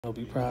It'll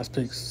be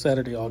Prizepicks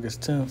Saturday, August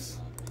 10th.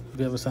 If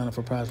you ever sign up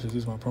for Prizepicks,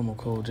 use my promo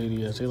code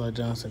JDS, J like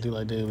Johnson, D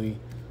like Daily.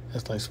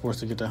 That's like sports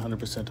to get that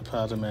 100%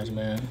 deposit match,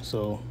 man.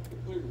 So,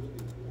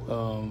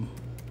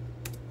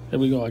 here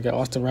we go. I got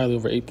Austin Riley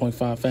over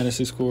 8.5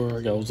 fantasy score.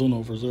 I got Ozuna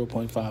over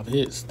 0.5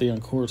 hits. They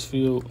on Coors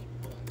Field.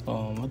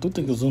 I do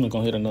think Ozuna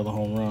going to hit another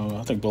home run.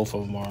 I think both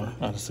of them are,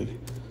 honestly,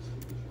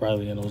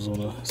 Riley and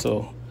Ozuna.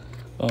 So,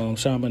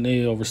 Sean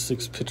Manaea over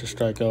 6 pitcher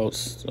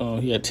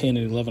strikeouts. He had 10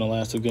 and 11 in the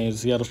last 2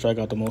 games. Seattle strike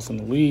out the most in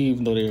the league,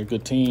 even though they're a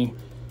good team.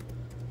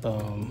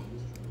 So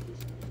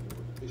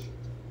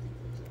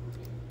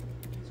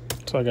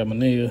I got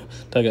Manaea.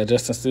 I got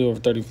Justin Steele over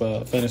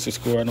 35 fantasy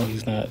score. I know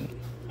he's a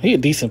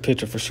decent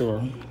pitcher for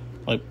sure.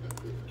 Like,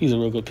 he's a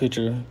real good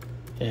pitcher.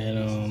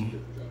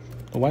 And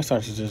the White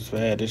Sox is just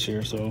bad this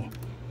year, so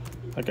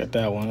I got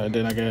that one. And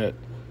then I got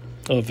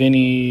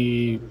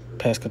Vinny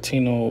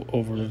Pasquantino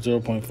over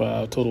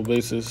 0.5 total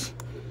bases.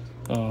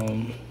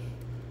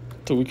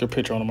 It's a weaker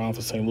pitcher on the mound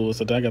for St. Louis.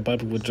 So then I got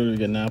Bobby Wood Jr.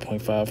 get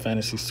 9.5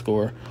 fantasy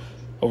score.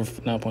 Over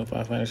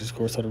 9.5 fantasy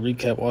score. So to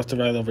recap, Austin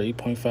Riley over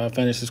 8.5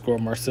 fantasy score.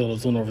 Marcell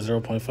Ozuna over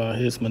 0.5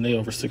 hits. Manaea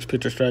over 6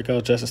 pitcher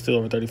strikeouts. Justin Steele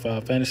over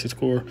 35 fantasy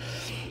score.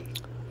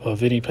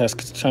 Vinny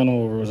Pasquantino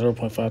over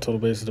 0.5 total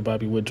bases. To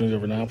Bobby Wood Jr.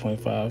 over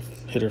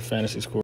 9.5 hitter fantasy score.